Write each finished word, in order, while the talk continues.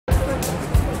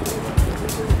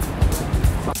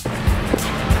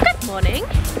morning.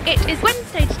 It is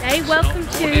Wednesday today. Welcome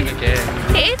to...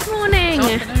 Again. It is morning.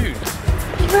 It's afternoon.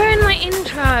 You ruined my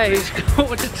intro. It's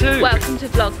 1:45. Welcome to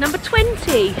vlog number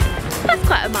 20. That's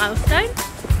quite a milestone.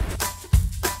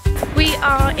 We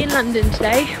are in London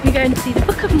today. We're going to see the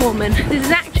Book of Mormon. This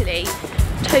is actually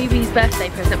Toby's birthday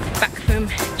present back from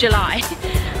July.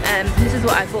 This is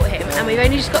what I bought him, and we've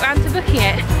only just got around to booking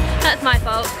it. That's my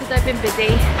fault because I've been busy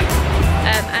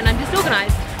and I'm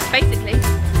disorganised, basically,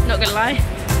 not gonna lie.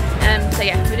 So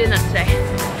yeah, we're doing that today.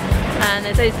 And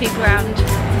there's those people around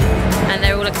and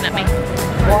they're all looking at me.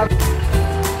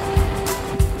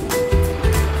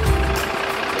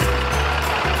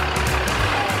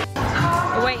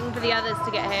 We're waiting for the others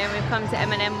to get here and we've come to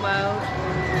M&M World.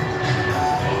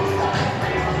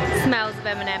 Smells of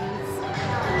M&Ms.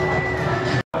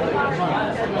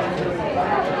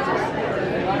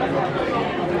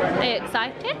 Are you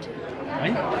excited?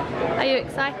 Eh? Are you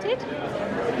excited?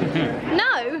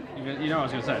 No? You know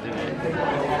what I was going to say, didn't you?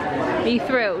 Are you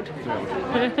thrilled?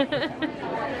 Thrilled.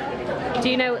 Do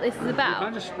you know what this is You about?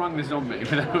 kind of just sprung this on me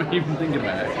without even thinking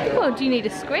about it. Well, do you need a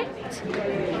script?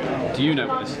 Do you know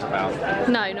what this is about?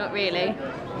 No, not really.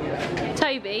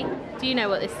 Toby, do you know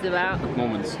what this is about?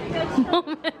 Mormons.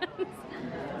 Mormons.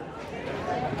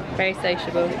 Very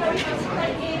sociable.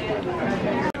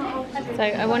 So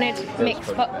I wanted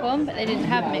mixed popcorn, but they didn't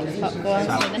have mixed popcorn.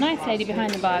 So the nice lady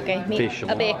behind the bar gave me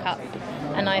a beer cup,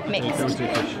 and I've mixed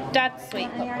Dad's sweet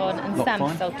popcorn and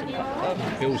Sam's salted popcorn.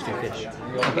 Bill's do fish.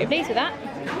 Very pleased with that.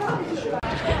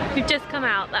 We've just come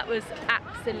out. That was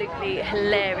absolutely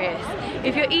hilarious.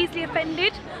 If you're easily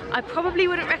offended, I probably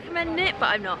wouldn't recommend it, but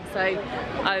I'm not, so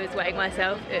I was wetting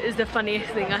myself. It was the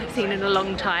funniest thing I've seen in a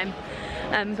long time.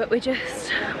 But we're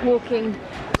just walking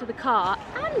to the car,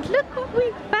 and look what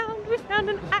we found. We found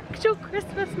an actual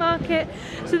Christmas market.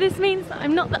 So this means that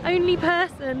I'm not the only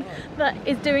person that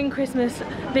is doing Christmas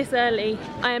this early.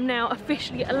 I am now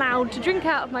officially allowed to drink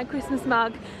out of my Christmas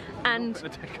mug and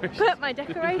put my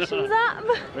decorations up.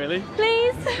 Really?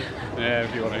 Please? Yeah,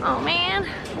 if you want to. Oh man.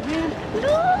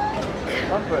 Look!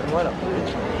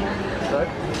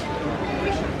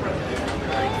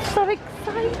 So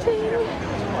exciting.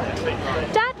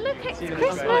 Dad, look, it's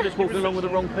Christmas. I'm just walking along with the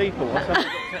wrong people. I got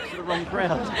attached to the wrong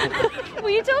crowd. Were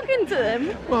you talking to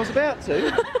them? Well, I was about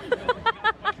to.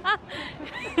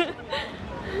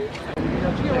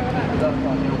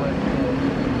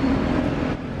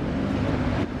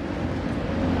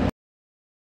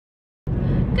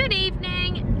 Good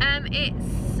evening.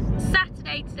 It's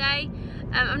Saturday today.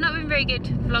 I've not been very good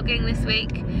vlogging this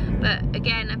week, but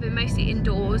again, I've been mostly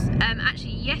indoors.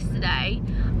 Actually, yesterday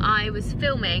I was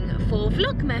filming for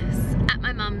Vlogmas at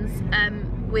my mum's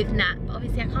with Nat. But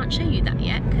obviously, I can't show you that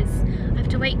yet because I have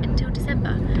to wait until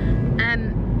December.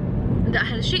 I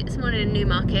had a shoot this morning in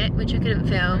Newmarket, which I couldn't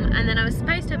film, and then I was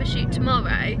supposed to have a shoot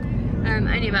tomorrow,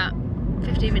 only about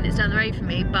 15 minutes down the road from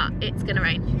me, but it's gonna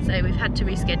rain, so we've had to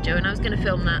reschedule, and I was gonna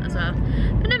film that as well,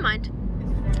 but never mind.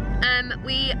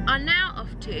 We are now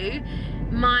off to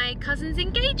my cousin's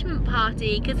engagement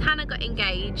party because Hannah got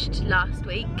engaged last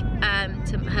week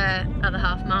to her other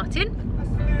half, Martin.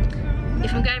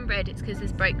 If I'm going red, it's because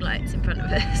there's brake lights in front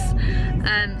of us.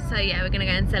 So yeah, we're gonna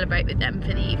go and celebrate with them for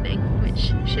the evening,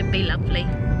 which should be lovely.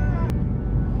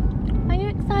 Are you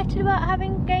excited about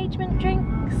having engagement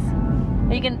drinks?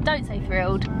 Are you gonna? Don't say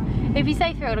thrilled. If you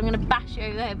say thrilled, I'm gonna bash you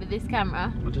over the head with this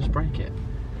camera. I'll just break it.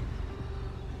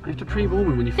 You have to pre-warm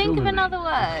me when you film. Think of another word.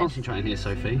 I'm concentrating here,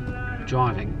 Sophie.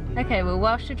 Driving. Okay, well,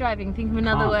 whilst you're driving, think of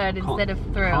another word instead of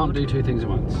thrilled. Can't do two things at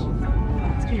once.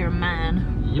 It's because you're a man.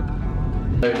 Yep.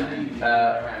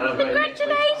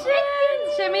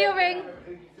 Congratulations! Show me your ring.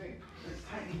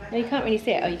 No, you can't really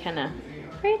see it. Oh, you can now.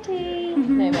 Pretty.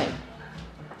 No, wait.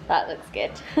 That looks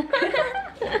good.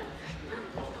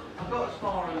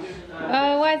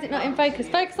 Oh, why is it not in focus?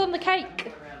 Focus on the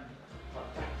cake.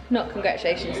 Not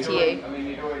congratulations to you.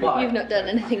 You've not done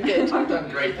anything good. I've done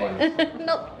great things.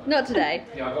 not today.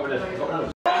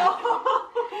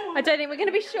 I don't think we're going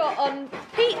to be short on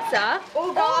pizza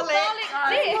or garlic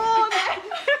dip.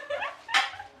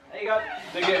 There you go.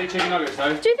 Didn't get any chicken nuggets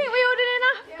though. Do you think we ordered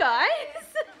enough, guys?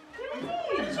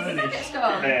 Don't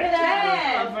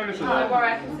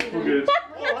worry, I can see them. All good.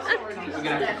 We're going to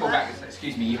have to call back and say,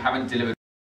 excuse me, you haven't delivered.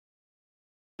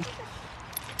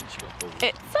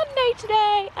 It's Sunday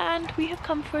today and we have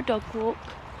come for a dog walk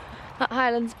at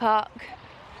Highlands Park.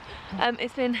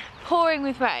 It's been pouring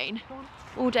with rain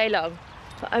all day long,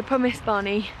 but I promised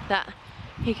Barney that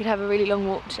he could have a really long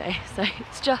walk today, so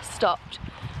it's just stopped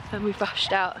and we've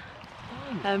rushed out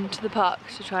to the park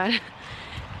to try and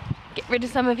get rid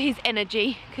of some of his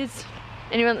energy, because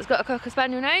anyone that's got a Cocker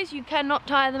Spaniel knows you cannot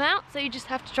tire them out, so you just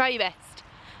have to try your best.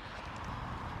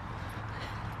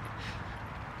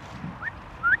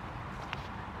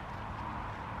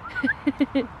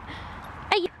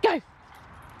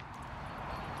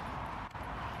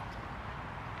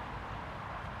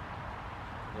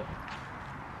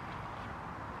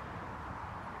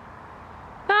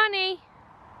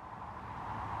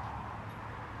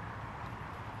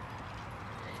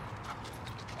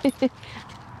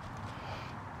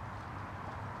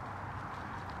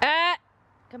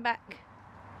 Come back.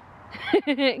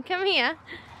 Come here.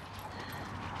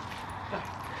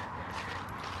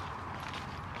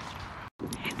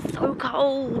 It's so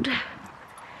cold.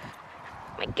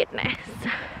 My goodness.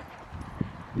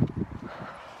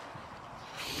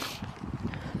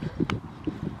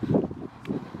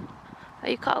 Are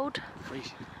you cold?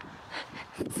 Freezing.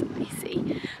 It's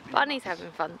icy. Barney's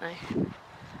having fun though.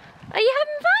 Are you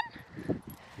having fun?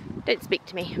 Don't speak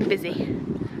to me, I'm busy.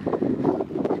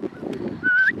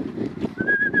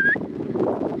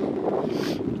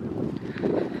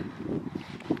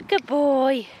 Good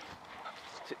boy.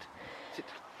 Sit. Sit.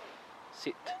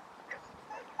 Sit.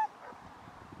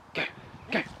 Go.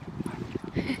 Go.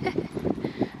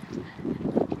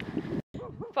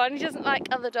 Barney doesn't like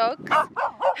other dogs.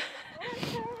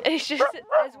 It's just,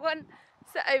 there's one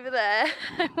sat over there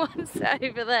and one sat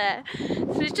over there.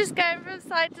 So he's just going from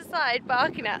side to side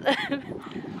barking at them.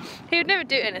 He would never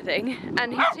do anything,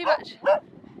 and he's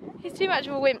too much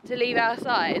of a wimp to leave our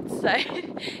side, so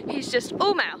he's just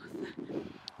all mouth.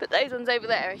 But those ones over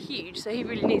there are huge, so he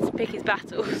really needs to pick his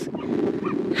battles.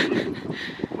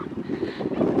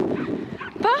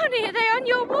 Barney, are they on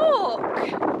your walk?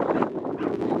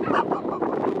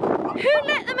 Who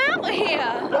let them out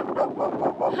here?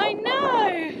 I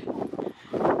know.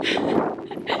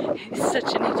 He's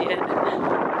such an idiot.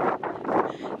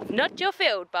 Not your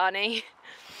field, Barney.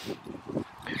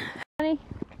 Barney,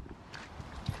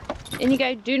 in you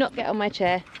go. Do not get on my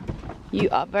chair. You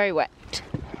are very wet.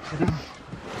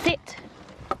 Sit.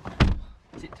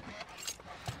 Sit.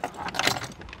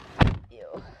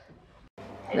 Ew.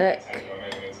 Look.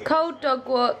 Cold dog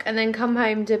walk and then come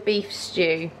home to beef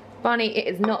stew. Barney, it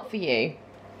is not for you.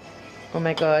 Oh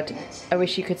my god, I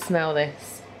wish you could smell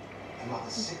this. Another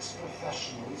 6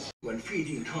 professionals. When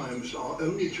feeding times are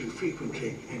only too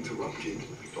frequently interrupted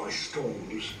by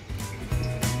storms.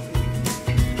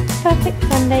 Perfect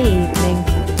Sunday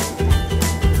evening.